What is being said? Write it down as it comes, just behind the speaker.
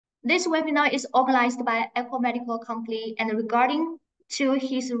This webinar is organized by Echo Medical Company and regarding to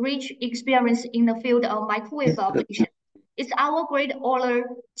his rich experience in the field of microwave ablation. It's our great honor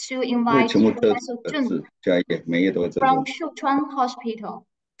to invite Professor Jeng from Sichuan Hospital,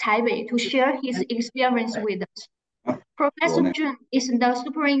 Taipei, to share his experience with us. Professor Jeng is the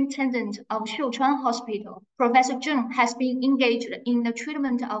superintendent of Sichuan Hospital. Professor Jeng has been engaged in the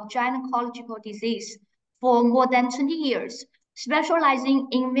treatment of gynecological disease for more than 20 years, specializing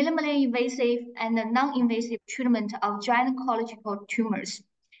in minimally invasive and non-invasive treatment of gynecological tumors.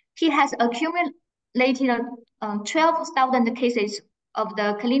 He has accumulated 12,000 cases of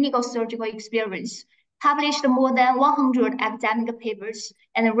the clinical surgical experience, published more than 100 academic papers,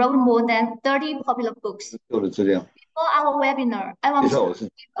 and wrote more than 30 popular books. For our webinar, I want to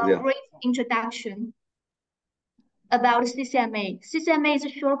give a brief introduction about CCMA. CCMA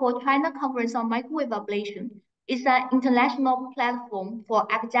is short for China Conference on Microwave Ablation. It's an international platform for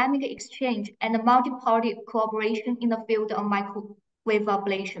academic exchange and multi-party cooperation in the field of microwave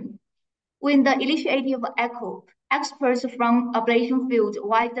ablation. With the initiative of ECHO, experts from ablation field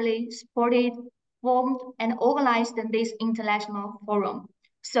widely supported, formed, and organized this international forum.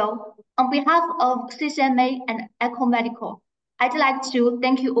 So, on behalf of CCMA and Echo Medical, I'd like to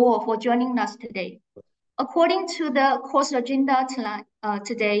thank you all for joining us today. According to the course agenda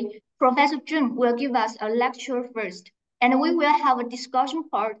today, Professor Jeng will give us a lecture first, and we will have a discussion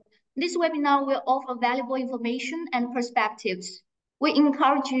part. This webinar will offer valuable information and perspectives. We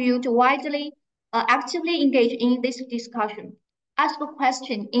encourage you to actively engage in this discussion. Ask a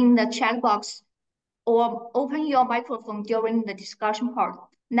question in the chat box or open your microphone during the discussion part.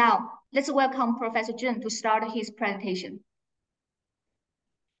 Now, let's welcome Professor Jeng to start his presentation.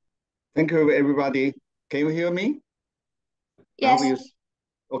 Thank you, everybody. Can you hear me? Yes.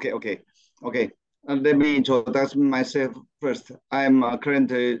 Okay. Let me introduce myself first. I'm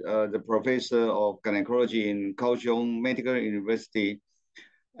currently the professor of gynecology in Kaohsiung Medical University.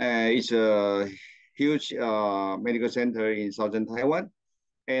 It's a huge medical center in southern Taiwan.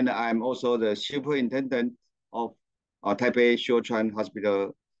 And I'm also the superintendent of Taipei Sichuan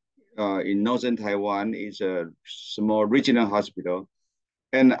Hospital in northern Taiwan. It's a small regional hospital.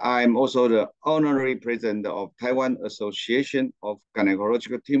 And I'm also the honorary president of Taiwan Association of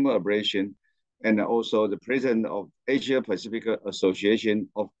Gynecological Tumor Ablation, and also the president of Asia Pacific Association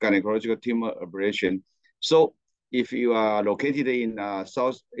of Gynecological Tumor Ablation. So if you are located in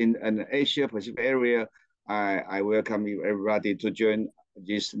an Asia Pacific area, I welcome you everybody to join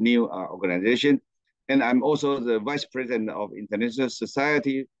this new organization. And I'm also the vice president of International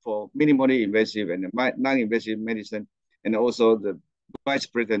Society for Minimally Invasive and Non-Invasive Medicine, and also the vice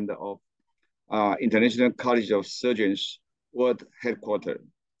president of International College of Surgeons World Headquarters.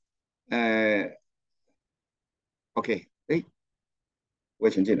 OK， 我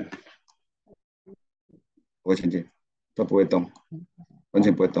前进了，我前进，都不会动，完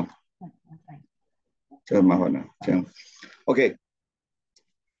全不会动，这很麻烦了。这样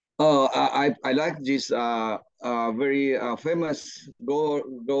 ，OK。I like this very famous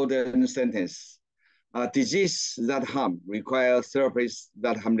golden sentence. Disease that harm requires therapies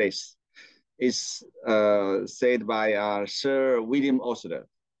that harm less, is said by Sir William Osler.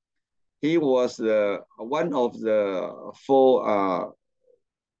 He was one of the 4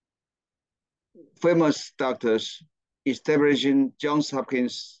 famous doctors establishing Johns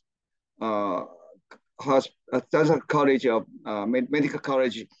Hopkins College of Medical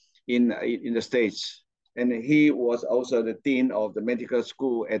College in the States, and he was also the dean of the medical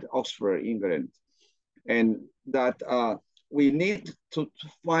school at Oxford, England. And that we need to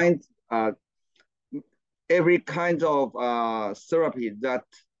find every kind of therapy that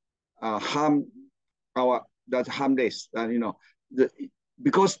harmless,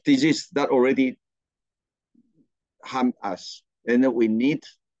 because disease that already harm us, and we need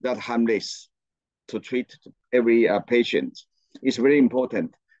that harmless to treat every patient. It's very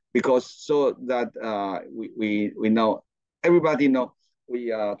important, because so that we know, everybody know, we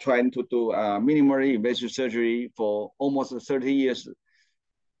are trying to do minimally invasive surgery for almost 30 years.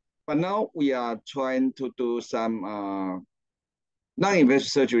 But now we are trying to do some non-invasive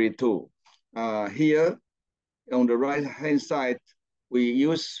surgery too. Here on the right-hand side, we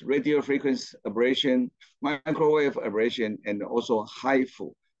use radio frequency ablation, microwave ablation, and also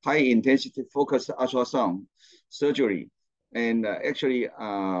high-intensity focused ultrasound surgery. And actually,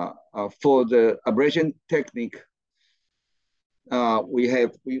 for the ablation technique,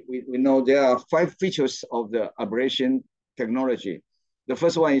 we know there are 5 features of the ablation technology. The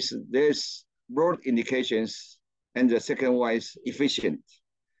first one is there's broad indications, and the second one is efficient,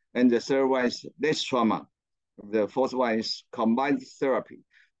 and the third one is less trauma. The fourth one is combined therapy.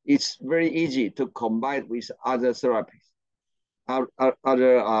 it's very easy to combine with other therapies,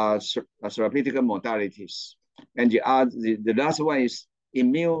 other therapeutic modalities. And the last one is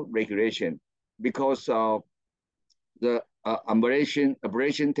immune regulation, because of the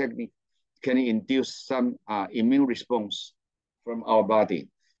ablation technique can induce some immune response from our body.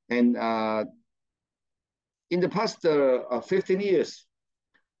 And in the past 15 years,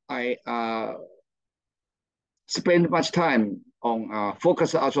 I spent much time on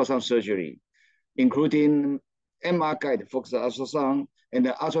focused ultrasound surgery, including MR-guided focused ultrasound and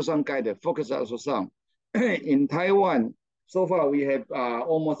the ultrasound-guided focused ultrasound. In Taiwan, so far we have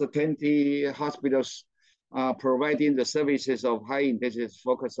almost 20 hospitals providing the services of high-intensity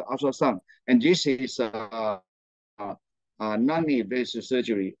focused ultrasound, and this is non-invasive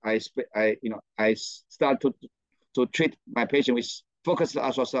surgery. I start to treat my patient with focused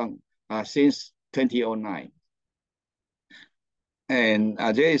ultrasound since 2009. And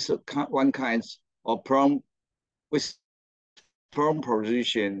there is one kind of prone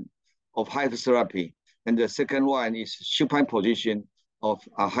position of HIFU therapy, and the second one is supine position of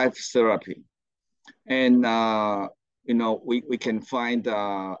HIFU therapy. And we can find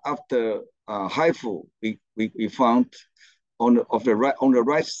after HIFU, we found on the right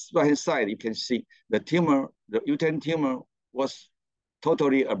hand side, you can see the tumor, the uterine tumor was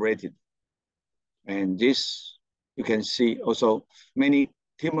totally ablated, and this you can see also many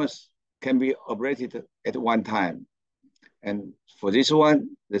tumors can be ablated at one time. And for this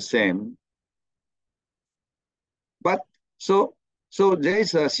one, the same. But so there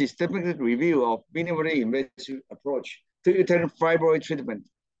is a systematic review of minimally invasive approach to uterine fibroid treatment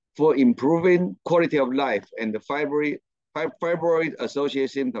for improving quality of life and the fibroid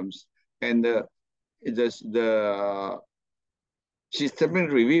associated symptoms. And the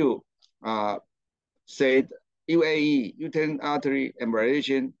systematic review said UAE, uterine artery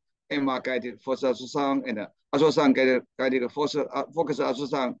embolization, MR-guided focused ultrasound, and ultrasound-guided focused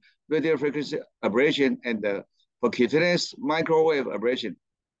ultrasound, radio frequency ablation, and the percutaneous microwave ablation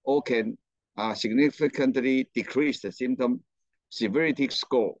all can significantly decrease the symptom severity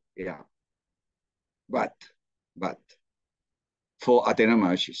score. Yeah, but for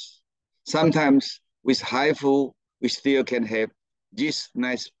adenomyosis, sometimes with HIFU, we still can have these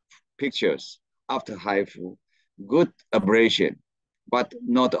nice pictures after HIFU, good ablation, but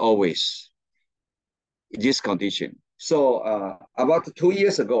not always in this condition. So about 2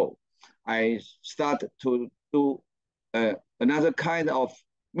 years ago, I started to do another kind of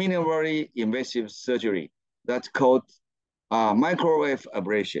minimally invasive surgery that's called microwave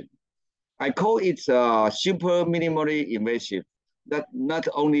ablation. I call it super minimally invasive. That not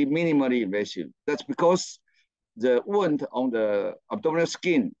only minimally invasive, that's because the wound on the abdominal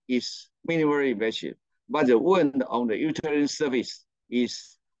skin is minimally invasive, but the wound on the uterine surface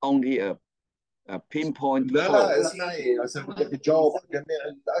is only a pinpoint. لا اسمعي هسه بدك تجاوب على جميع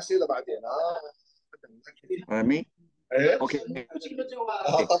الاسئله بعدين Me? Okay.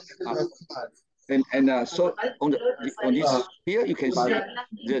 And so on this here you can see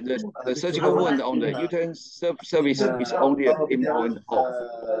the surgical wound on the uterine surface is only a pinpoint hole.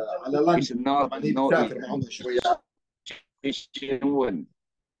 It's not wound.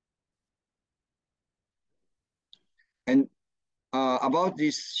 And about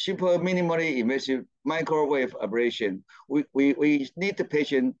this super minimally invasive microwave ablation, we need the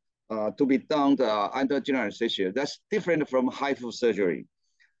patient to be done under general anesthesia. That's different from HIFU surgery.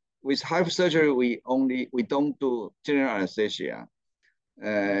 With HIFU surgery, we don't do general anesthesia.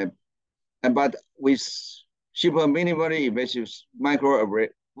 But with super minimally invasive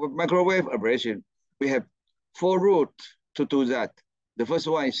microwave ablation, we have 4 routes to do that. The first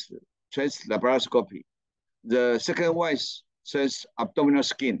one is translaparoscopy. The second one is transabdominal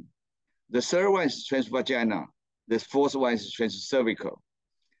skin. The third one is transvaginal. The fourth one is transcervical.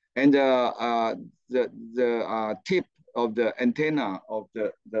 And the tip of the antenna of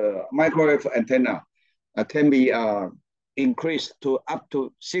the microwave antenna can be increased to up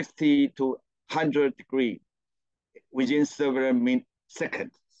to 60 to 100 degrees within several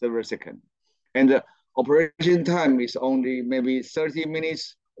seconds. And the operation time is only maybe 30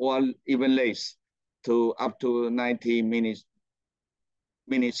 minutes or even less to up to 90 minutes,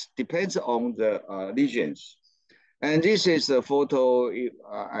 depends on the lesions. And this is a photo.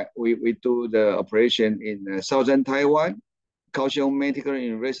 We do the operation in southern Taiwan, Kaohsiung Medical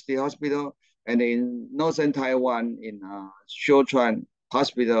University Hospital, and in northern Taiwan in Sichuan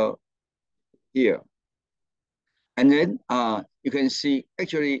Hospital here. And then you can see,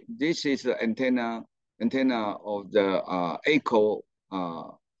 actually, this is the antenna of the echo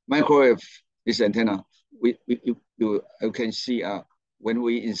microwave. This antenna, you can see when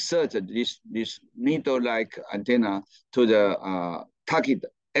we insert this needle-like antenna to the target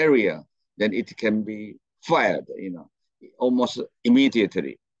area, then it can be fired, almost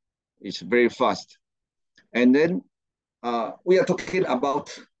immediately. It's very fast. And then we are talking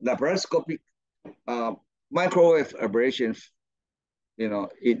about laparoscopic microwave ablation.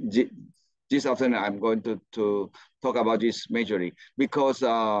 This afternoon I'm going to talk about this majorly because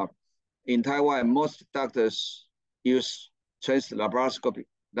in Taiwan, most doctors use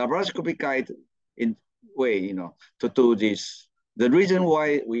laparoscopic guide in way, to do this. The reason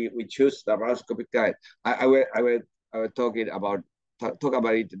why we choose laparoscopic guide, I will talk about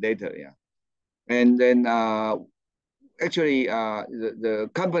it later, yeah. And then actually, the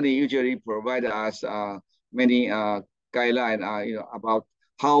company usually provide us many guidelines, about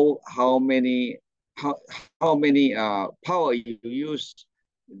how many power you use.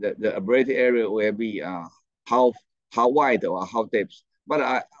 The ablated area will be how wide or how depth. But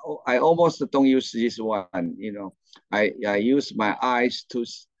I almost don't use this one. I use my eyes to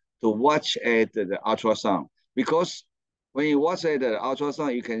watch at the ultrasound, because when you watch at the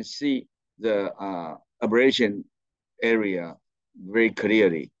ultrasound, you can see the ablation area very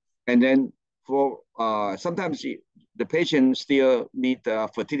clearly. And then for sometimes the patient still need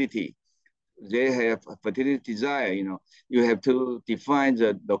fertility. They have fertility desire, you have to define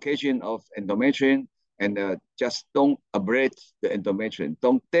the location of endometrium and just don't abrade the endometrium,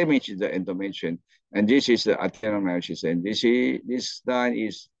 don't damage the endometrium. And this is the adenomyosis, and this line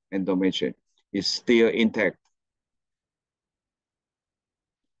is endometrium, is still intact.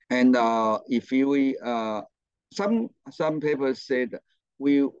 And if we some papers said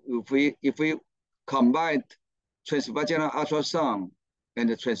if we combine transvaginal ultrasound and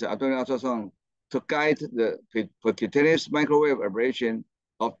the transabdominal ultrasound to guide the percutaneous microwave ablation,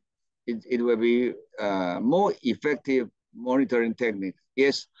 it will be more effective monitoring technique.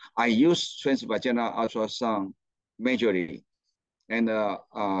 Yes, I use transvaginal ultrasound majorly, and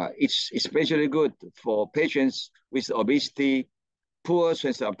it's especially good for patients with obesity, poor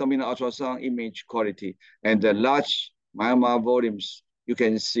transabdominal ultrasound image quality, and the large myoma volumes. You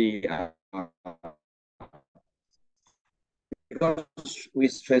can see because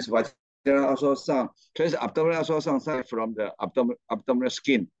with transvaginal ultrasound, transabdominal ultrasound side from the abdominal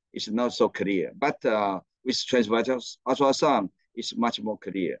skin is not so clear, but with transvaginal ultrasound, it's much more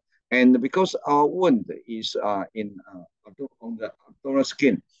clear. And because our wound is on the abdominal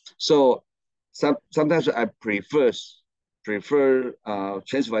skin, so sometimes I prefer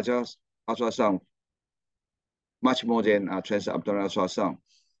transvaginal ultrasound much more than transabdominal ultrasound.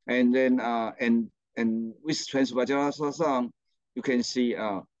 And then and with transvaginal ultrasound, you can see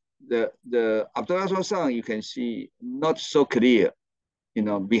the abdominal ultrasound, you can see not so clear,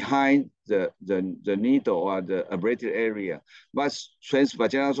 behind the needle or the ablated area. But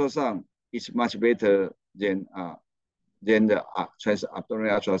transvaginal ultrasound is much better than the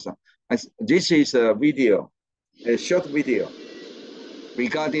transabdominal ultrasound. This is a video, a short video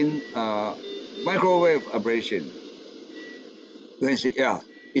regarding microwave ablation. You can see, yeah,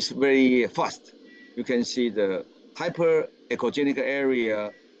 it's very fast. You can see the hyper-echogenic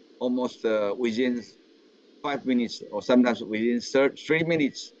area almost within 5 minutes, or sometimes within 3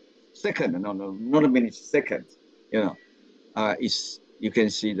 minutes, second, no, not a minute, second. You can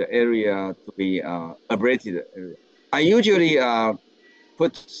see the area to be ablated area. I usually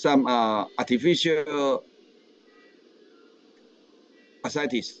put some artificial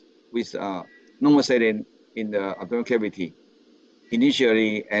ascites with normal saline in the abdominal cavity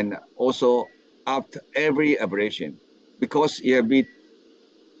initially, and also after every ablation, because you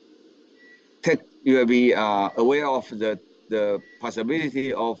will be aware of the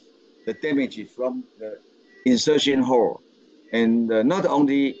possibility of the damage from the insertion hole, and not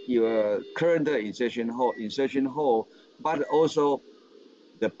only your current insertion hole, but also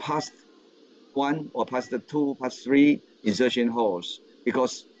the past 1 or past 2, past 3 insertion holes,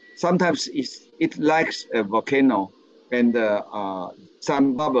 because sometimes it likes a volcano, and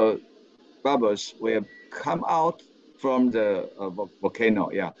some bubbles will come out from the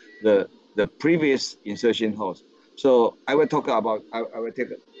volcano. Yeah, the previous insertion holes. So I will talk about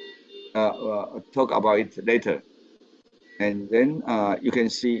talk about it later, and then you can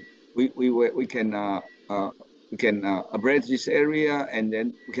see we can abrade this area, and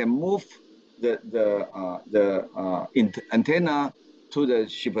then we can move the antenna to the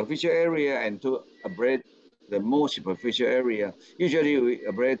superficial area and to abrade the more superficial area. Usually we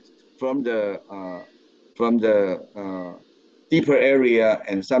abrade from the deeper area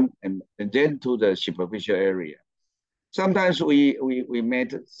and then to the superficial area. Sometimes we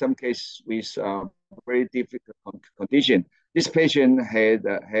made some case with very difficult condition, This patient had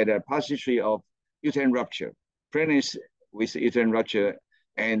a past history of uterine rupture, pregnancy with uterine rupture,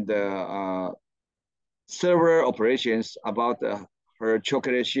 and several operations about her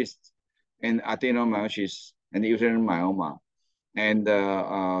chocolate cyst and adenomyosis and uterine myoma, and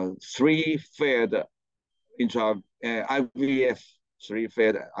 3 failed IVF, 3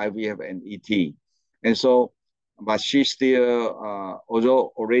 failed IVF and ET, and so, but she still,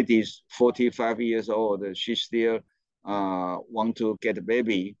 although already 45 years old, she still want to get a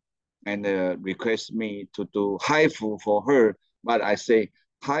baby, and request me to do HIFU for her. But I say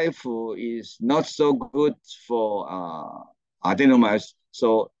HIFU is not so good for adenomyosis.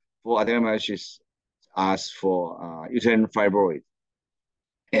 So for adenomyosis, ask for uterine fibroid.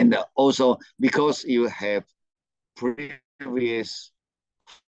 And also because you have previous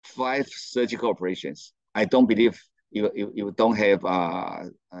 5 surgical operations, I don't believe you don't have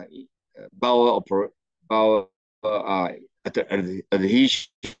bowel adhesion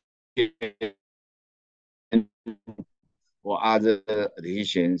or other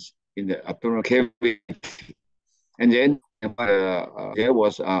adhesions in the abdominal cavity. And then there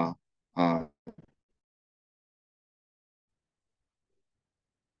was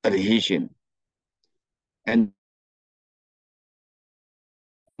adhesion. And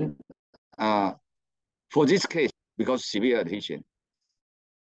for this case, because severe adhesion,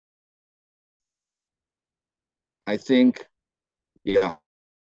 I think, yeah.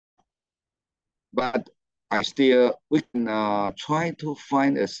 But we can try to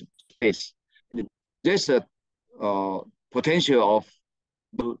find a space. There's a potential of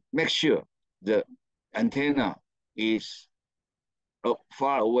to make sure the antenna is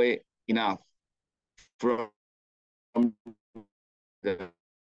far away enough from the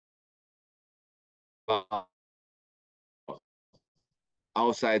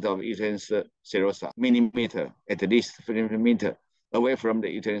outside of uterine serosa, millimeter, at least 50 away from the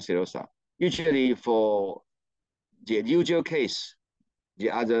uterine serosa. Usually for the usual case,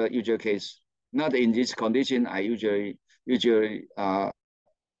 the other usual case, not in this condition, I usually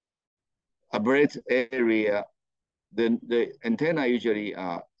abrade area, the antenna usually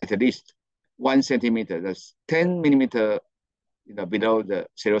at least 1 centimeter, that's 10 millimeter, below the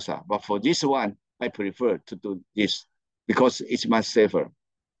serosa. But for this one, I prefer to do this because it's much safer.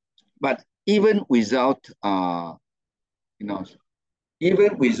 But even without,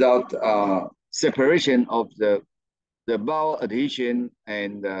 even without separation of the bowel adhesion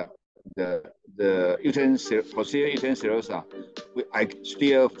and the uterine posterior uterine serosa, I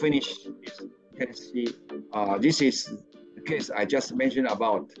still finish this. You can see this is the case I just mentioned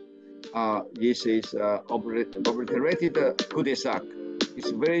about. This is obliterated cul-de-sac.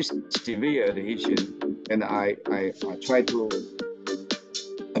 It's very severe adhesion, and I try to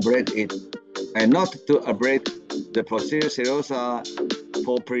abrade it, and not to abrade the posterior serosa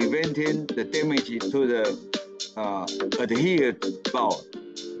for preventing the damage to the adhered bowel,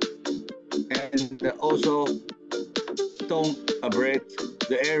 and also don't abrade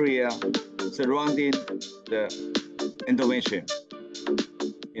the area surrounding the endometrium,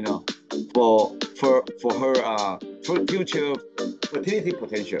 for her future fertility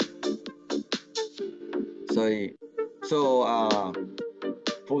potential. So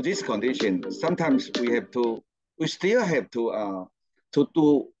for this condition, sometimes we still have to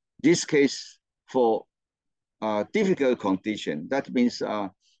do this case for difficult condition. That means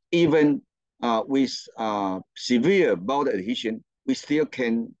even with severe bowel adhesion, we still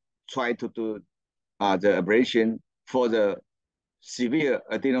can try to do the ablation for the severe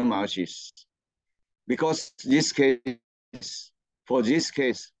adenomyosis, because for this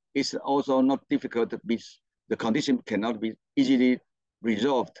case, it's also not difficult because the condition cannot be easily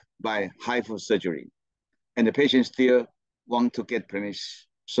resolved by HIFU surgery, and the patient still want to get pregnant.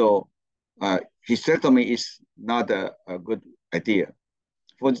 So hysterectomy is not a good idea.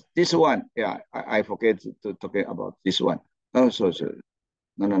 For this one, yeah, I forget to talk about this one. Oh, sorry.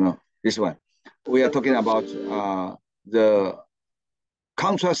 No, this one. We are talking about the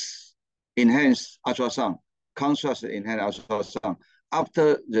contrast enhanced ultrasound.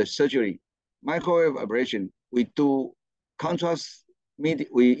 After the surgery, microwave ablation, we do contrast medium,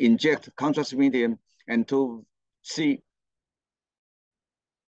 we inject contrast medium, and to see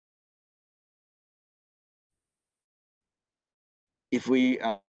if we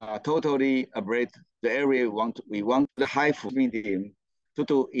totally abrade the area we want the HIFU medium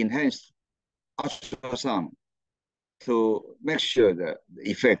to enhance ultrasound to make sure the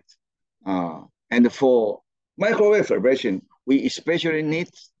effect. And for microwave ablation, we especially need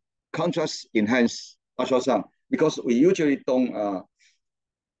contrast enhanced ultrasound because we usually don't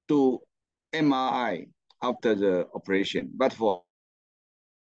do MRI after the operation. But for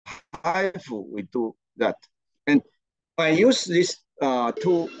HIFU, we do that. And I use this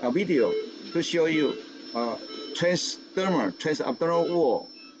video to show you transabdominal wall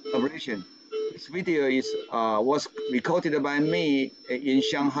ablation. This video was recorded by me in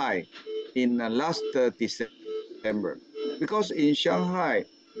Shanghai in last December. Because in Shanghai,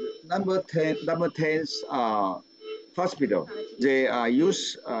 number 10's hospital, they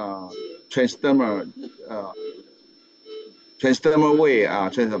use transdermal way,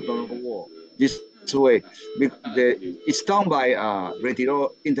 transabdominal wall. This way, it's done by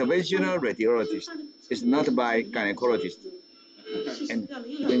interventional radiologist. It's not by gynecologist. And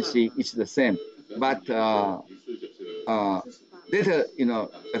you can see it's the same. But later,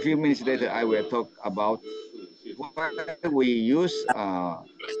 a few minutes later, I will talk about why we use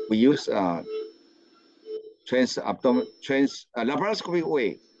laparoscopic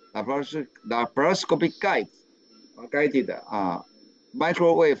way, laparoscopic guided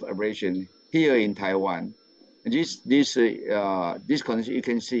microwave ablation here in Taiwan. This condition, you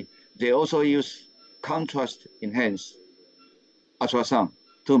can see they also use contrast enhanced ultrasound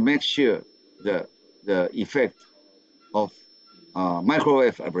to make sure the effect of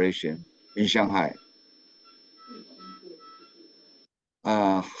microwave ablation in Shanghai.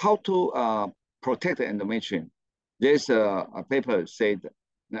 How to protect the endometrium? There's a paper said,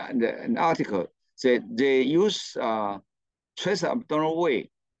 an article said they use transabdominal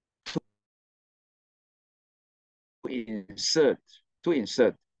way to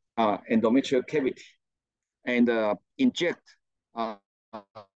insert endometrial cavity and inject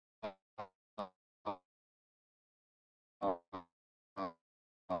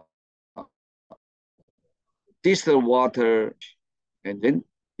distilled water, and then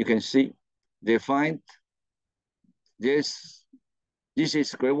you can see they find this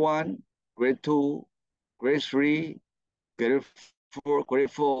is grade 1, grade 2, grade 3, grade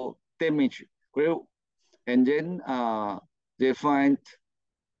 4 damage, and then they find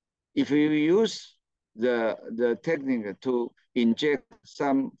if you use the technique to inject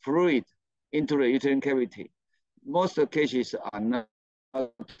some fluid into the uterine cavity, most of the cases are not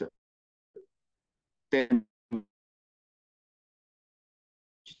damaged.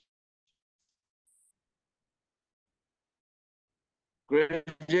 Grade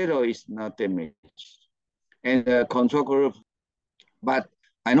 0 is not damaged, and the control group. But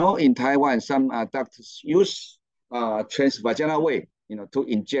I know in Taiwan, some doctors use transvaginal way, to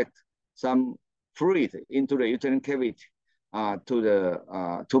inject some fluid into the uterine cavity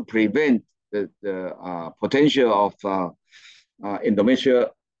to prevent the potential of endometrial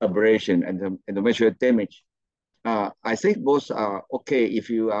ablation and endometrial damage. I think both are okay if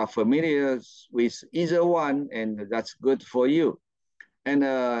you are familiar with either one, and that's good for you. And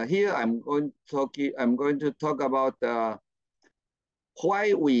here I'm going to talk about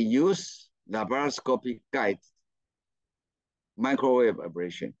why we use laparoscopic guide microwave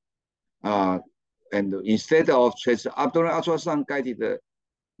ablation, and instead of abdominal ultrasound guided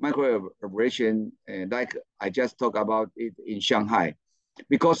microwave ablation, like I just talked about it in Shanghai,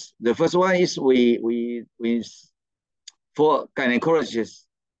 because the first one is we for gynecologists,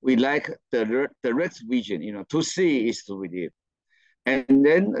 we like the direct vision, to see is to believe. And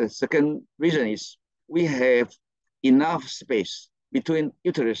then the second reason is we have enough space between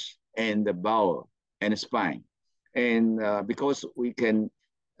uterus and the bowel and the spine. And because we can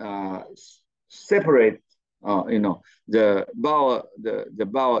separate, the bowel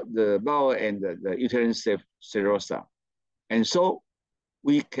and the uterine serosa. And so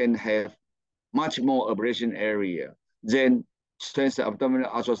we can have much more ablation area than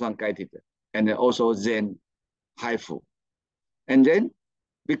transabdominal ultrasound guided, and also then HIFU. And then,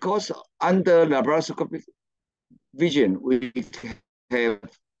 because under laparoscopic vision, we have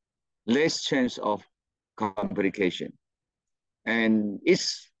less chance of complication. And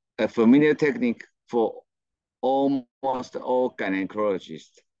it's a familiar technique for almost all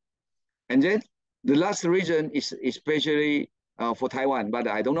gynecologists. And then the last reason is especially for Taiwan, but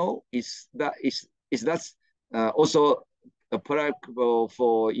I don't know, is that also applicable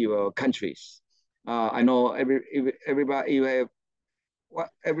for your countries? I know everybody, you have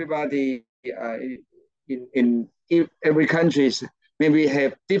everybody in every country maybe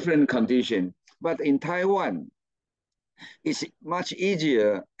have different condition, but in Taiwan, it's much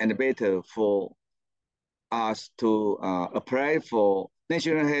easier and better for us to apply for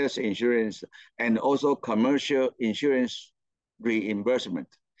national health insurance and also commercial insurance reimbursement,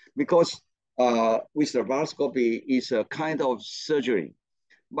 because with laparoscopy is a kind of surgery,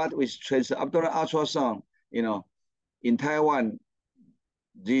 but with transabdominal ultrasound, in Taiwan,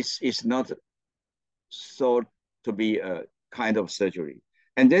 this is not thought to be a kind of surgery.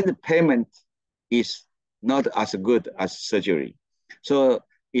 And then the payment is not as good as surgery. So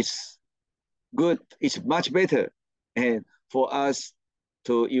it's good, it's much better. And for us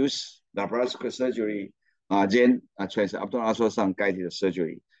to use laparoscopic surgery, then transabdominal ultrasound guided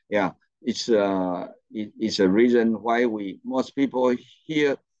surgery. Yeah, it's a reason why most people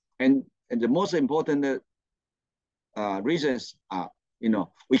here, and the most important reasons are,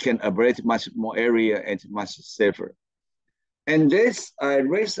 we can ablate much more area and much safer. And this, I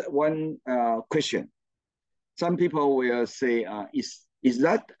raised one question. Some people will say, is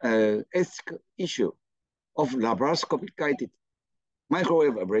that an ethical issue of laparoscopic guided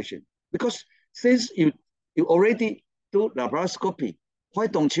microwave ablation? Because since you already do laparoscopy, why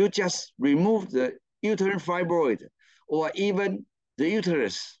don't you just remove the uterine fibroid or even the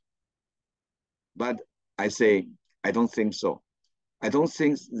uterus? But I say, I don't think so. I don't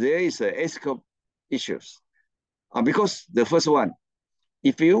think there is ethical issues. Because the first one,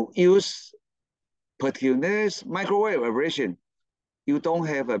 if you use percutaneous microwave ablation, you don't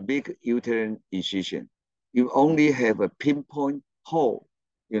have a big uterine incision. You only have a pinpoint hole.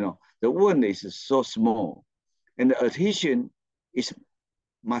 The wound is so small, and the adhesion is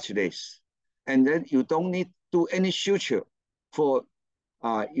much less. And then you don't need to do any suture for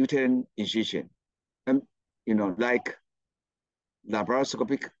uterine incision. And like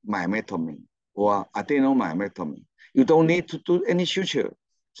laparoscopic myomectomy or adenomyosis, you don't need to do any suture,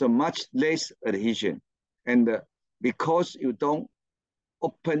 so much less adhesion. And because you don't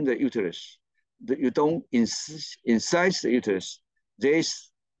open the uterus, you don't incise the uterus, there's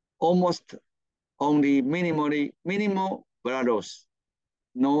almost only minimal blood loss.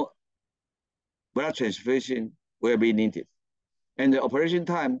 No blood transfusion will be needed. And the operation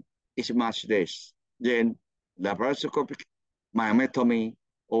time is much less than laparoscopic myomectomy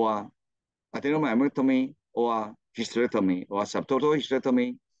or adenomyosis or hysterectomy or subtotal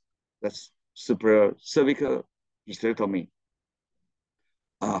hysterectomy. That's supracervical hysterectomy.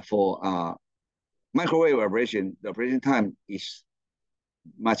 For microwave ablation, the operation time is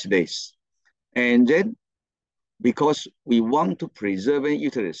much less. And then, because we want to preserve the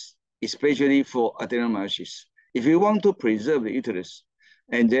uterus, especially for adenomyosis, if you want to preserve the uterus,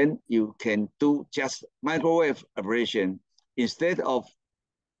 and then you can do just microwave ablation instead of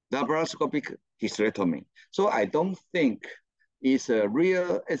laparoscopic hysterectomy. So I don't think it's a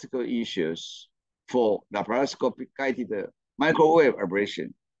real ethical issues for laparoscopic guided microwave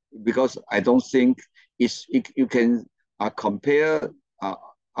ablation, because I don't think you can compare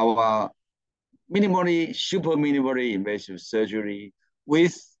our super minimally invasive surgery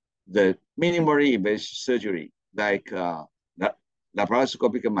with the minimally invasive surgery like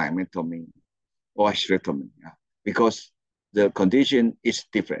laparoscopic myomectomy or hysterectomy, because the condition is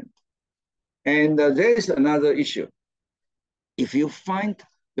different. And there is another issue. If you find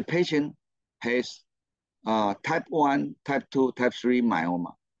the patient has type 1, type 2, type 3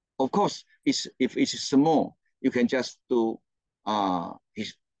 myoma, of course, if it's small, you can just do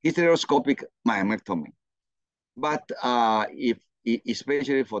hysteroscopic myomectomy. But if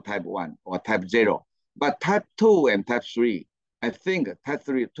especially for type 1 or type 0, but type 2 and type 3, I think type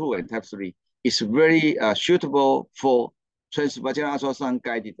 2 and type 3 is very suitable for transvaginal ultrasound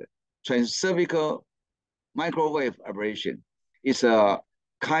guided transcervical microwave ablation. It's a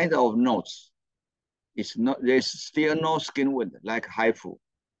kind of nodes. It's not, there's still no skin wound like HIFU.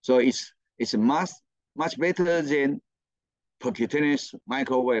 So it's much better than percutaneous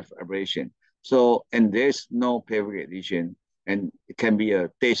microwave ablation. So, and there's no pelvic adhesion, and it can be a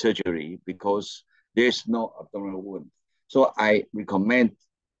day surgery because there's no abdominal wound. So I recommend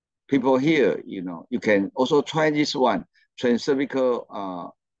people here, you can also try this one, transcervical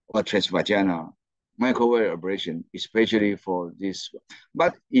or transvaginal microwave ablation, especially for this.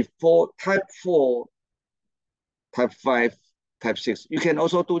 But if for type 4, type 5, type 6, you can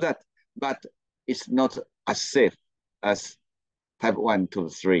also do that, but it's not as safe as type 1 to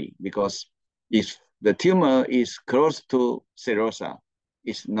 3, because if the tumor is close to serosa,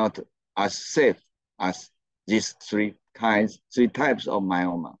 it's not as safe as these three types of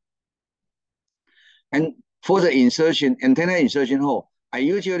myoma. And for the insertion, antenna insertion hole, I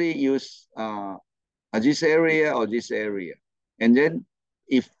usually use this area or this area. And then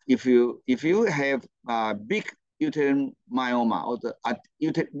if you have a big uterine myoma or the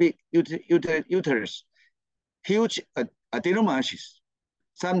big uterus, huge adenomyosis,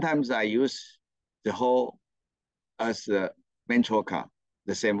 sometimes I use the hole as the ventral cup,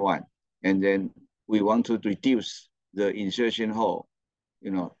 the same one. And then we want to reduce the insertion hole,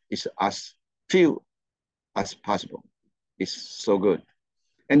 it's as few as possible. It's so good.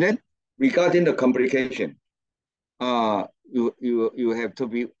 And then regarding the complication, you have to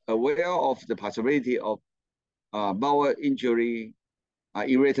be aware of the possibility of bowel injury,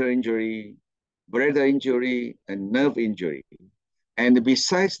 ureter injury, bladder injury, and nerve injury. And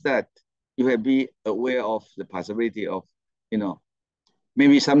besides that, you have to be aware of the possibility of,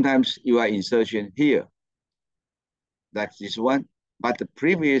 maybe sometimes you are insertion here. That's this one, but the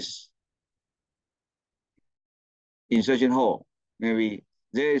previous insertion hole, maybe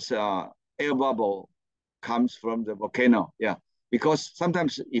there is air bubble comes from the volcano. Yeah, because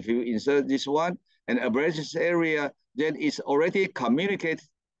sometimes if you insert this one and abrade this area, then it's already communicable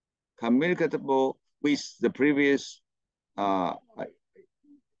with the previous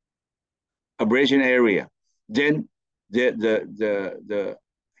abrasion area. Then the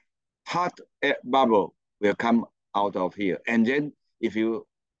hot air bubble will come out of here. And then if you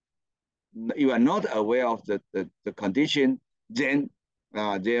are not aware of the condition, then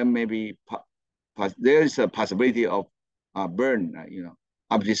there may be there is a possibility of burn,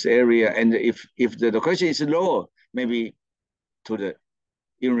 of this area. And if the location is lower, maybe to the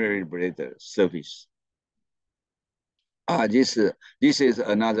urinary bladder surface. This is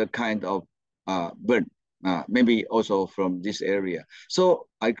another kind of burn, maybe also from this area. So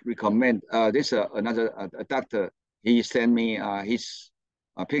I recommend this another doctor. He sent me his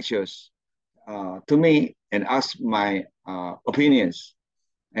pictures to me and asked my opinions.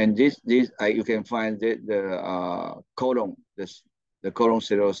 And this you can find the colon, the colon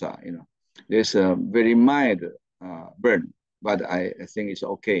serosa. There's a very mild burn, but I think it's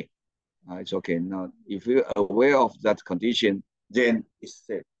okay. It's okay. Now, if you're aware of that condition, then it's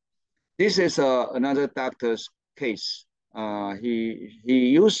safe. This is another doctor's case. He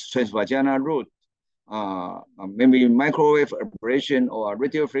used transvaginal route, maybe microwave ablation or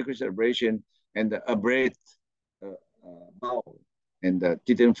radio frequency ablation, and abrade bowel, and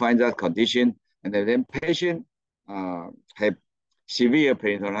didn't find that condition. And then patient had severe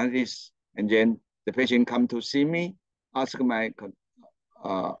peritonitis, and then the patient come to see me, ask my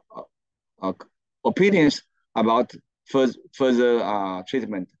opinions about further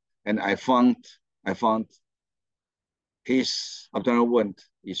treatment, and I found his abdominal wound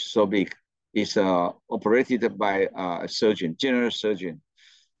is so big. It's operated by a surgeon, general surgeon.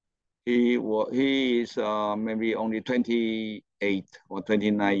 He is maybe only 28 or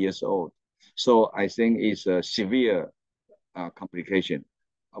 29 years old. So I think it's a severe complication.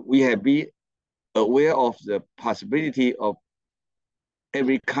 We have been aware of the possibility of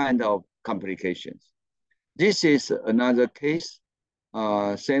every kind of complications. This is another case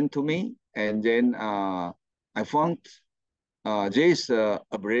sent to me, and then I found there is a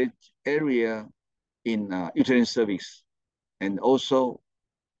abrade area in uterine cervix, and also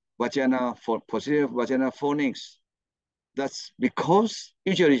posterior vaginal fornix. That's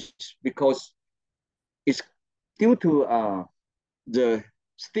usually because it's due to the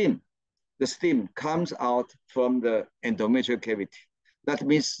steam. The steam comes out from the endometrial cavity. That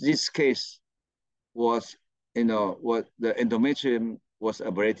means this case was, what the endometrium was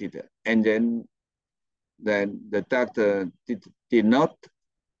abraded, and then the doctor did not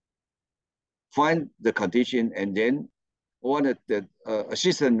find the condition, and then wanted the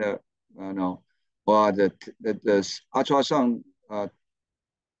assistant, or the ultrasound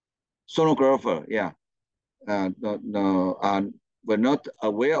sonographer, were not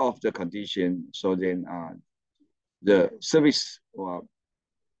aware of the condition. So then the cervix or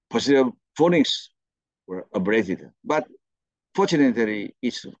posterior fornix were abraded. But fortunately,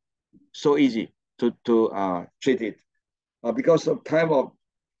 it's so easy to treat it. Because of time of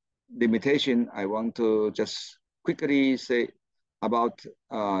limitation, I want to just quickly say about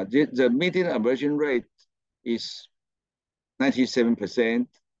the median abrasion rate is 97%,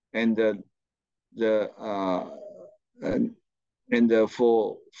 and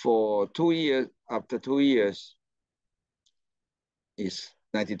for 2 years, after 2 years, is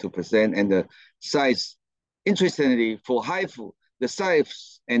 92%, and the size, interestingly, for HIFU, the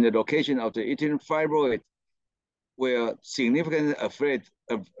size and the location of the uterine fibroid will significantly affect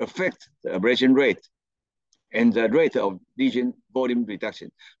the abrasion rate and the rate of lesion volume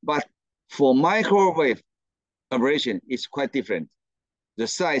reduction. But for microwave abrasion, it's quite different. The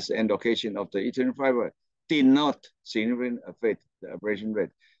size and location of the uterine fibroid did not significantly affect the abrasion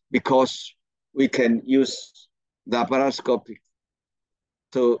rate, because we can use the laparoscopy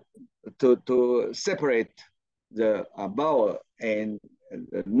to separate the bowel and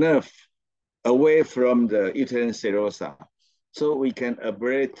the nerve away from the uterine serosa, so we can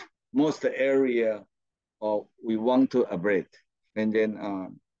abrade most area or we want to abrade. And then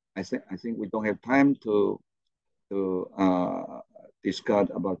I think we don't have time to discuss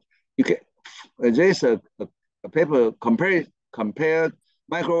about you can there's a paper compared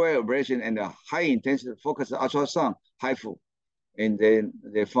microwave ablation and the high intensity focused ultrasound HIFU, and then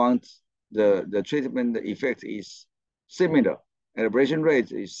they found the treatment effect is similar, and ablation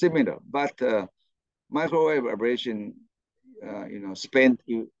rate is similar, but microwave ablation, you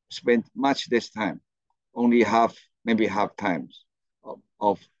spend much less time, only maybe half times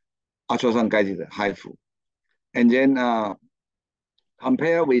of ultrasound guided HIFU, and then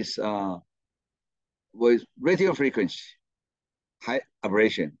compare with radio frequency high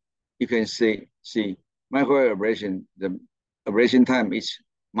ablation, you can see microwave ablation, the ablation time is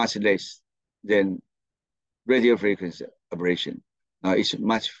much less than radio frequency ablation. It's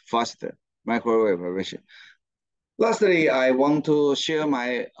much faster, microwave ablation. Lastly, I want to share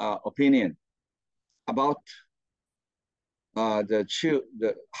my opinion about how to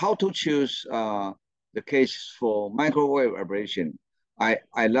choose the case for microwave ablation.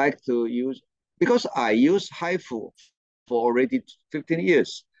 I like to use, because I use HIFU for already 15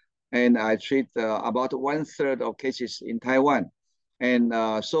 years, and I treat about 1/3 of cases in Taiwan, and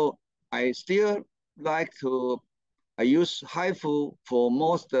so I still like to use HIFU for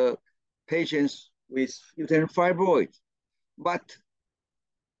most patients with uterine fibroid, but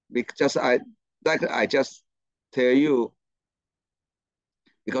because I just tell you,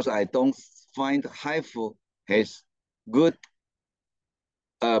 because I don't find HIFU has good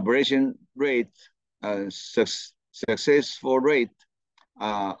ablation rate, successful rate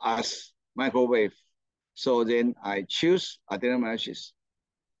as microwave. So then I choose adenomyosis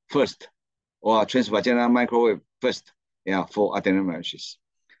first, or transvaginal microwave first, for adenomyosis.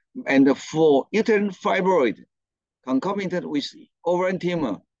 And for uterine fibroid, concomitant with ovarian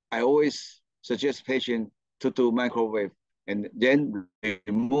tumor, I always suggest patient to do microwave and then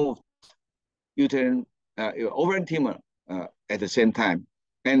remove uterine ovarian tumor at the same time.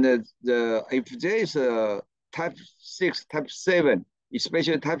 And if there is a type 6, type 7,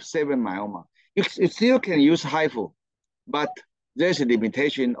 especially type 7 myoma, you still can use HIFU, but there's a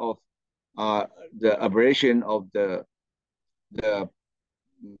limitation of the ablation of the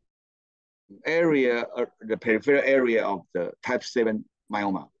area, the peripheral area of the type 7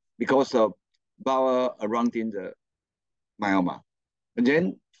 myoma, because of bowel surrounding the myoma. And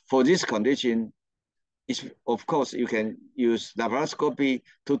then for this condition, of course, you can use laparoscopy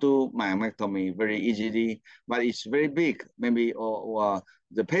to do myomectomy very easily, but it's very big, maybe, or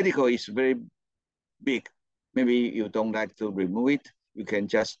the pedicle is very big. Maybe you don't like to remove it. You can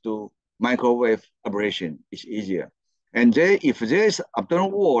just do microwave ablation. It's easier. And if there is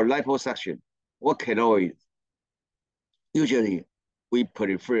abdominal wall liposuction or keloid, usually we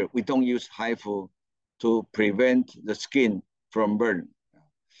don't use HIFU to prevent the skin from burn.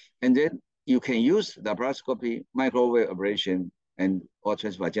 And then you can use laparoscopy, microwave ablation, or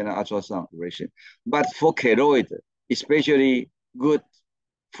transvaginal ultrasound ablation. But for keloid, especially good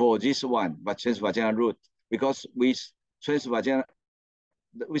for this one, but transvaginal route, because with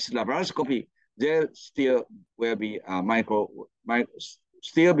laparoscopy, there still will be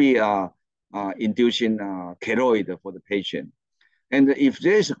inducing keloid for the patient. And if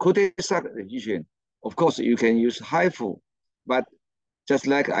there is a cul-de-sac adhesion, of course you can use HIFU, but just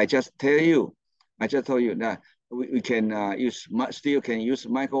like I just told you that we can still can use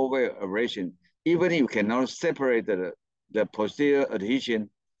microwave ablation, even if you cannot separate the posterior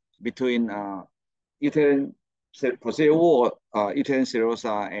adhesion between uterine posterior wall, uterine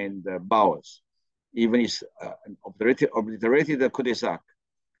serosa, and the bowels, even it's obliterated cul-de-sac.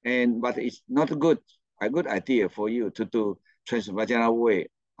 But it's not a good idea for you to do transvaginal way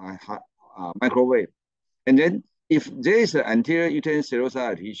microwave. And then if there is an anterior uterine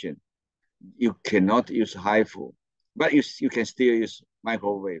serosa adhesion, you cannot use HIFU, but you can still use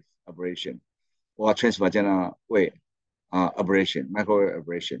microwave ablation or transvaginal way ablation, microwave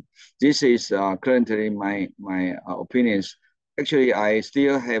ablation. This is currently my opinions. Actually, I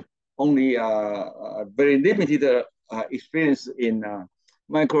still have only very limited experience in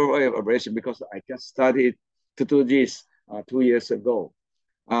microwave ablation, because I just started to do this 2 years ago.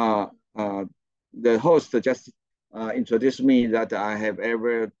 The host just introduced me that I have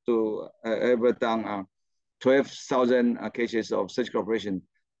ever done 12,000 cases of surgical operation.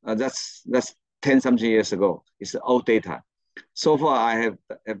 That's 10-something years ago. It's old data. So far, I have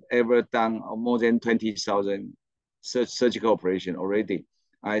ever done more than 20,000 surgical operation already.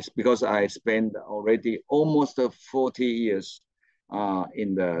 Because I spent already almost 40 years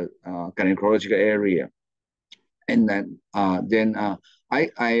in the gynecological area. And then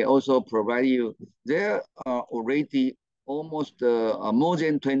I also provide you, there are already almost more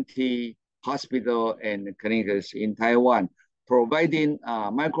than 20 hospitals and clinics in Taiwan providing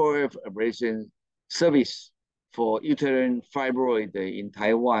microwave ablation service for uterine fibroid in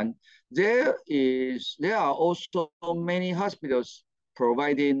Taiwan. There are also many hospitals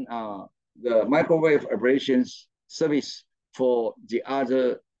providing the microwave ablation service for the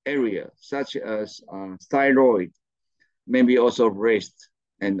other area, such as thyroid, maybe also breast,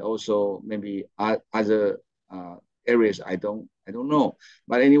 and also maybe other areas. I don't know.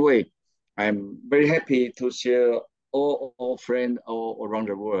 But anyway, I'm very happy to share all friends all around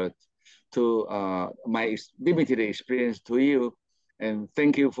the world to my limited experience to you, and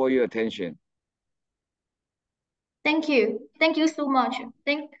thank you for your attention. Thank you so much.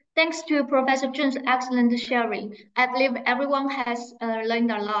 Thanks to Professor Jun's excellent sharing. I believe everyone has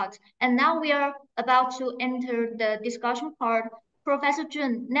learned a lot. And now we are about to enter the discussion part. Professor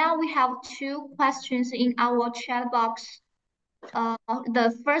Jun, now we have two questions in our chat box.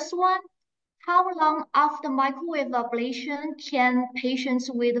 The first one, how long after microwave ablation can patients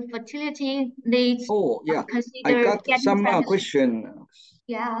with fertility needs consider I got some question.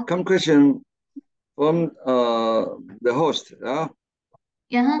 Yeah. Some question from the host.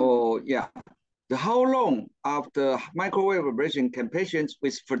 Oh, yeah. How long after microwave ablation can patients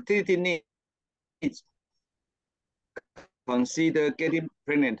with fertility needs consider getting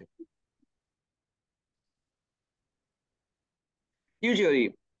pregnant?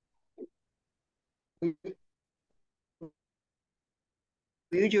 Usually, we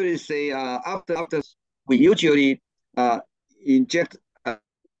usually say after we usually inject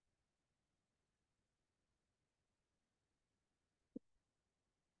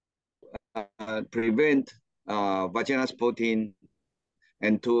prevent vaginal spotting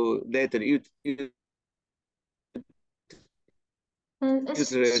and to let the uterus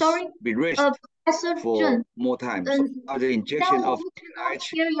be rest for Jun, more time. So after injection of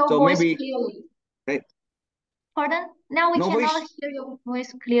hear your so voice maybe clearly. Right. Pardon? Now we cannot hear your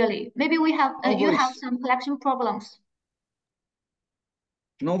voice clearly. Maybe we have you have some connection problems.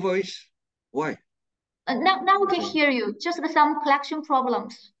 No voice? Why? Now we can hear you. Just some connection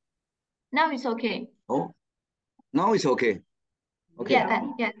problems. Now it's okay. Oh, now it's okay. Okay. Yeah.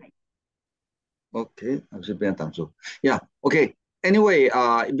 Okay, yeah. Okay. Anyway,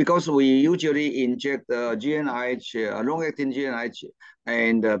 because we usually inject GnRH, long-acting GnRH,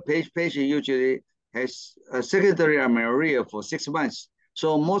 and patient usually has a secondary amenorrhea for 6 months.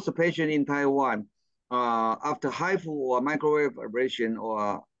 So most patients in Taiwan, after HIFU or microwave ablation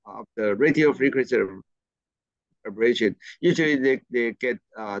or after radio frequency ablation, usually they get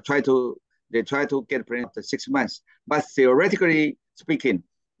try to get pregnant after 6 months. But theoretically speaking,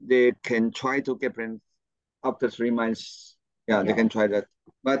 they can try to get pregnant after 3 months. Yeah, they can try that.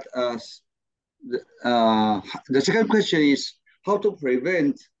 But the second question is how to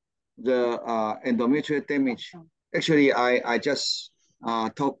prevent the endometrial damage. Actually, I just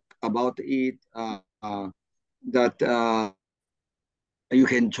talked about it, that you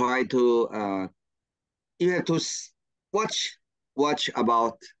can try to, you have to watch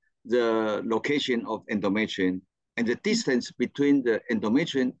about the location of endometrium and the distance between the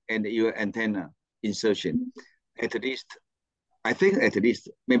endometrium and your antenna insertion. I think at least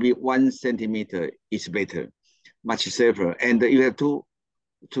maybe 1 centimeter is better, much safer. And you have to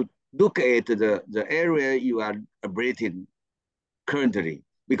look at the area you are ablating currently,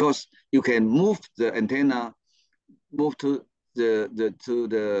 because you can move the antenna, move to the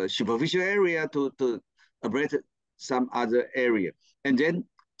superficial area to ablate some other area, and then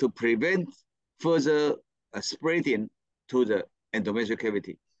to prevent further spreading to the endometrial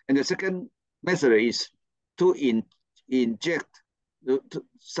cavity. And the second method is to inject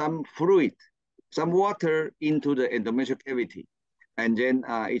some fluid, some water into the endometrial cavity. And then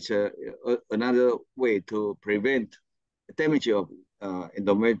it's another way to prevent damage of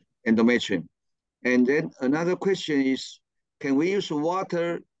endometrium. And then another question is, can we use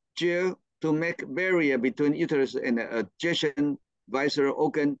water gel to make barrier between uterus and adjacent visceral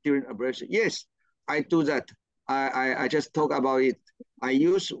organ during ablation? Yes, I do that. I just talk about it. I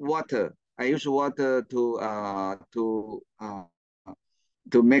use water to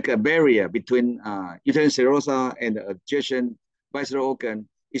make a barrier between uterine serosa and adjacent visceral organ,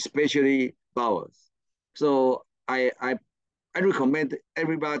 especially bowels. So I recommend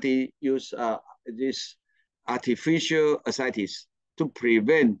everybody use this artificial ascites to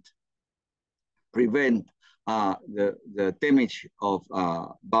prevent the damage of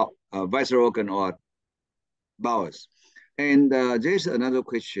visceral organ or bowels. And there's another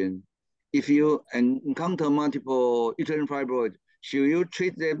question. If you encounter multiple uterine fibroid, should you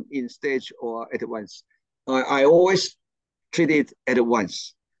treat them in stage or at once? I always treat it at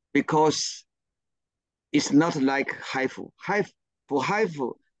once, because it's not like HIFU. For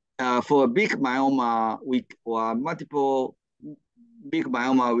HIFU, for a big myoma, or multiple big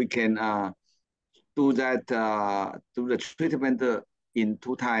myoma, we can do that, do the treatment in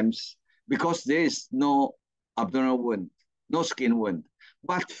 2 times because there is no abdominal wound, no skin wound.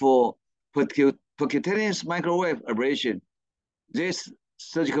 But for percutaneous microwave ablation, there's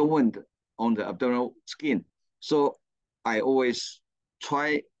surgical wound on the abdominal skin. So I always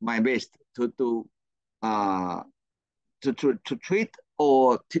try my best to do to treat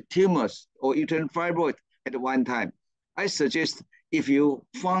or tumors or uterine fibroid at one time. I suggest if you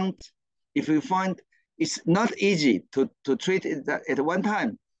find it's not easy to treat it at one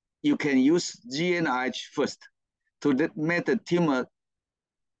time, you can use GnRH first to make the tumor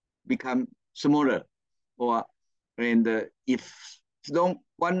become smaller. Or and if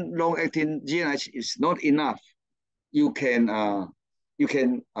one long-acting GnRH is not enough, you can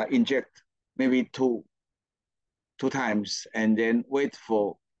inject maybe two times and then wait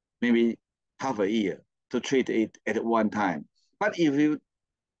for maybe half a year to treat it at one time. But if you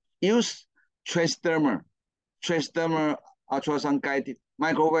use transdermal ultrasound guided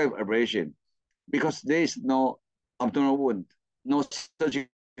microwave ablation, because there is no abdominal wound, no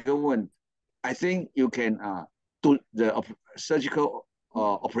surgical wound, I think you can do the surgical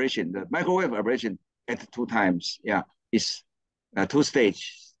operation, the microwave ablation at 2 times. Yeah, it's 2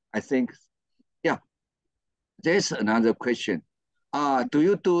 stages. I think. Yeah, there's another question. Do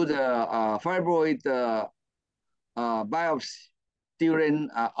you do the fibroid biopsy during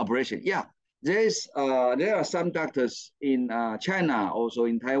operation? Yeah, there are some doctors in China, also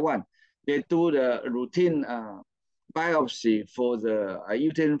in Taiwan. They do the routine biopsy for the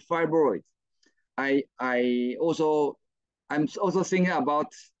uterine fibroid. I'm also thinking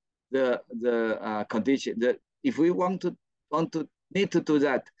about the condition that if we need to do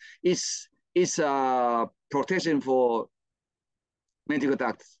that, it's a protection for medical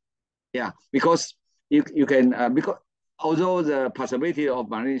ducts. Yeah, because you can because although the possibility of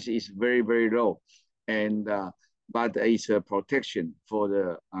malignancy is very low, and but it's a protection for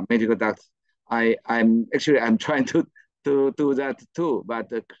the medical ducts. I'm trying to do that too,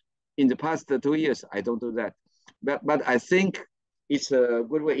 but in the past 2 years I don't do that. But I think it's a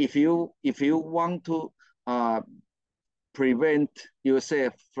good way if you want to prevent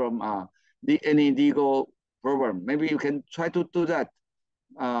yourself from any legal problem. Maybe you can try to do that.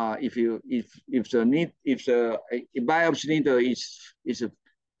 If the biopsy needle is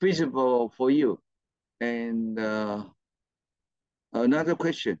feasible for you. And another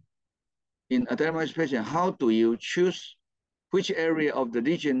question in adenomyosis patient, how do you choose which area of the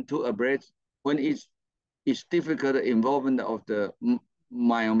lesion to ablate when it's difficult involvement of the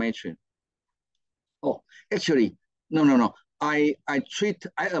myometry? Oh, actually, no. I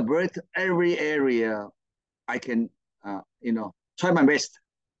ablate every area I can, try my best.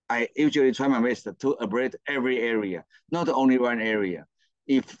 I usually try my best to ablate every area, not only one area.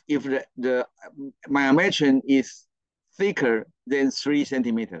 If the myometry is thicker than 3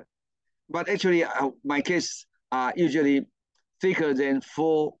 centimeters, but actually my case are usually thicker than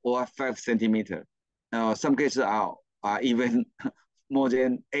 4 or 5 centimeters. Some cases are even more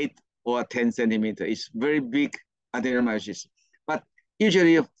than 8 or 10 centimeters. It's very big adenomyosis. But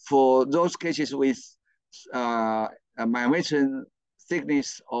usually for those cases with myometry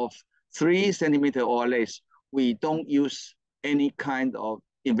thickness of 3 centimeters or less, we don't use any kind of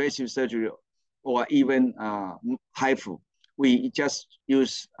invasive surgery or even HIFU. We just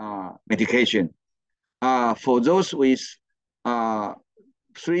use medication. For those with 3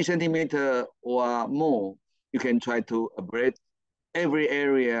 centimeters or more, you can try to ablate every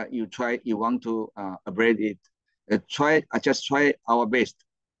area you want to ablate it. Just try our best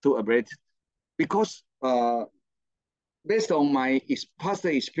to ablate, because based on my past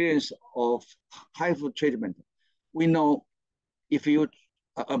experience of HIFU treatment, we know if you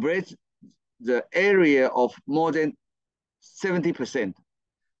ablate the area of more than 70%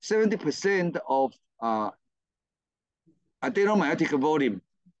 of adenomyotic volume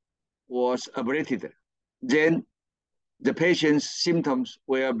was ablated, then the patient's symptoms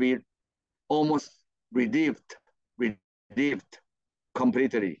will be almost relieved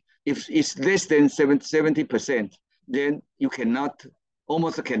completely. If it's less than 70%, then you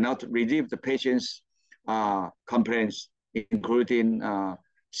almost cannot relieve the patient's complaints, including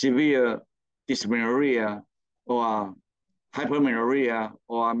severe dysmenorrhea or hypermenorrhea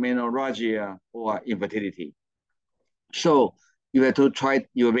or menorrhagia or infertility. So you have to try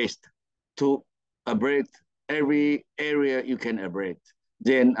your best to ablate every area you can ablate.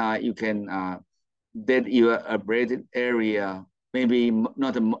 Then you can that your ablated area maybe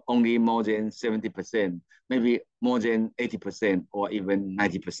not only more than 70%, maybe more than 80% or even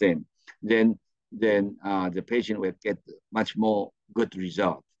 90%, then the patient will get much more good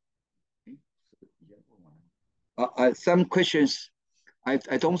result. Some questions, I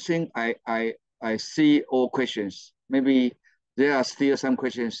don't think I see all questions. Maybe there are still some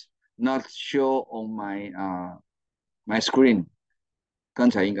questions not show on my screen. 刚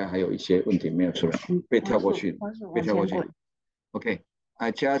才应该还有一些问题没有出来，被跳过去。Okay,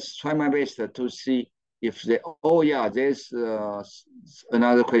 I just try my best to see if they. Oh yeah, there's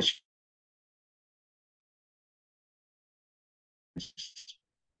another question.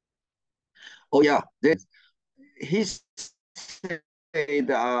 Oh yeah, he said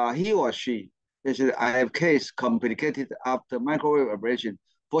he or she. They said I have case complicated after microwave ablation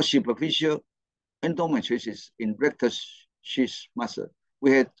for superficial endometriosis in rectus sheath muscle.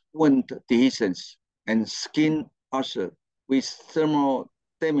 We had wound dehiscence and skin ulcer with thermal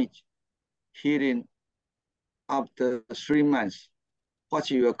damage healing after 3 months. What's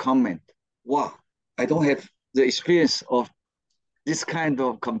your comment? Wow, I don't have the experience of this kind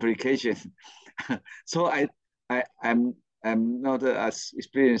of complication. So I'm not as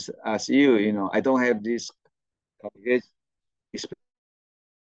experienced as you, you know. I don't have this complication experience.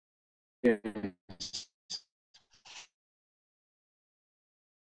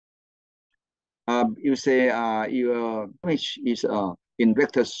 You say your damage is in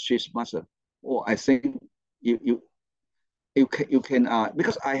rectus sheath muscle. Oh, I think you can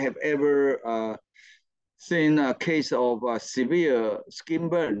because I have ever seen a case of severe skin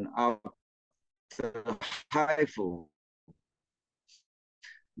burn after HIFU.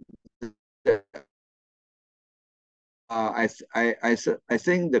 I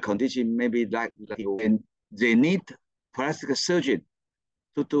think the condition may be like and they need plastic surgeon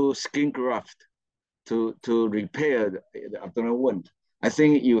to do skin graft to repair the abdominal wound. I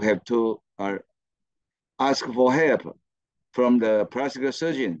think you have to ask for help from the plastic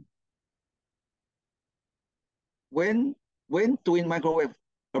surgeon. When doing microwave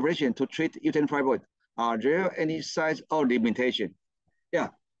ablation to treat uterine fibroid, are there any signs or limitation? Yeah,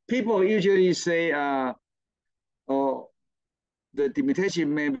 people usually say, oh, the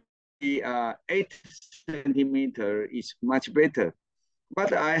limitation may be 8 centimeter is much better.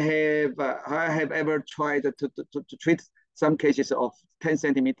 But I have ever tried to treat some cases of 10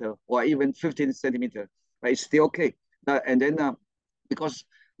 centimeter or even 15 centimeter, but it's still okay. And then because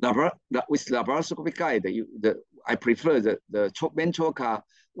with laparoscopic guide, I prefer the main trocar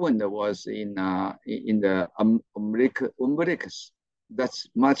wound was in the umbilicus. That's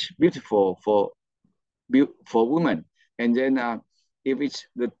much beautiful for women. And then if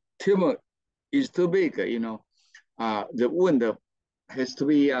the tumor is too big, you know, the wound has to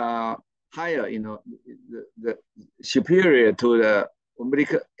be higher, you know, the superior to the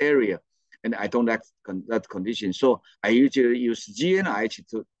umbilical area. And I don't like that condition. So I usually use GNIH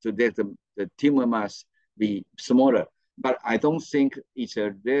to let the tumor mass be smaller. But I don't think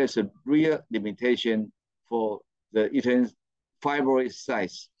there's a real limitation for the uterine fibroid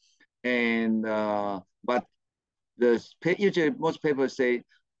size. And but usually most people say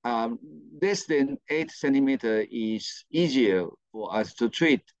less than 8 centimeter is easier for us to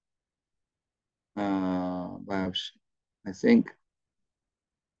treat. Biopsy, I think.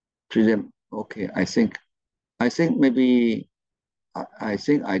 Treat them. Okay, I think maybe I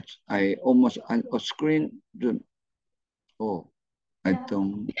think I almost on screen. Oh, I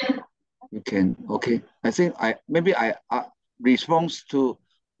don't. You can. Okay, I think maybe I response to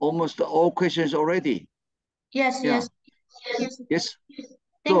almost all questions already. Yes, yeah. Yes.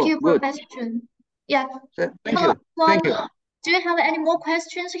 Thank so, you, good. Professor Jeng. Yeah. Thank you. Thank you. Do you have any more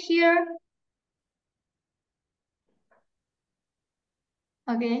questions here?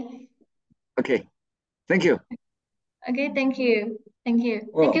 Okay. Okay. Thank you. Okay, thank you. Thank you.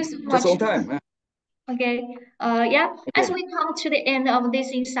 Well, thank you so much. Just on time. Okay. Yeah. Okay. As we come to the end of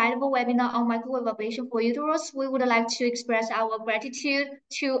this insightful webinar on microwave ablation for uterus, we would like to express our gratitude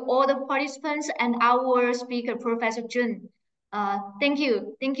to all the participants and our speaker, Professor Jeng. Thank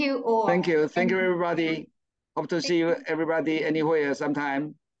you. Thank you all. Thank you. Thank you, everybody. Hope to see you, everybody, anywhere,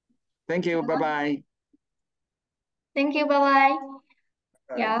 sometime. Thank you. Bye-bye. Thank you. Bye-bye.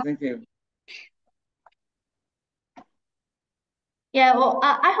 Yeah. Thank you. Yeah, well,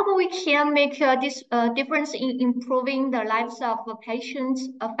 I hope we can make this difference in improving the lives of patients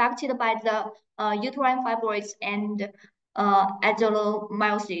affected by the uterine fibroids and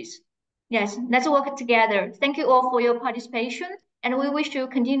adenomyosis. Yes, let's work together. Thank you all for your participation, and we wish you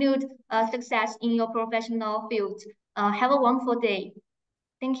continued success in your professional field. Have a wonderful day.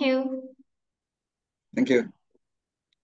 Thank you. Thank you.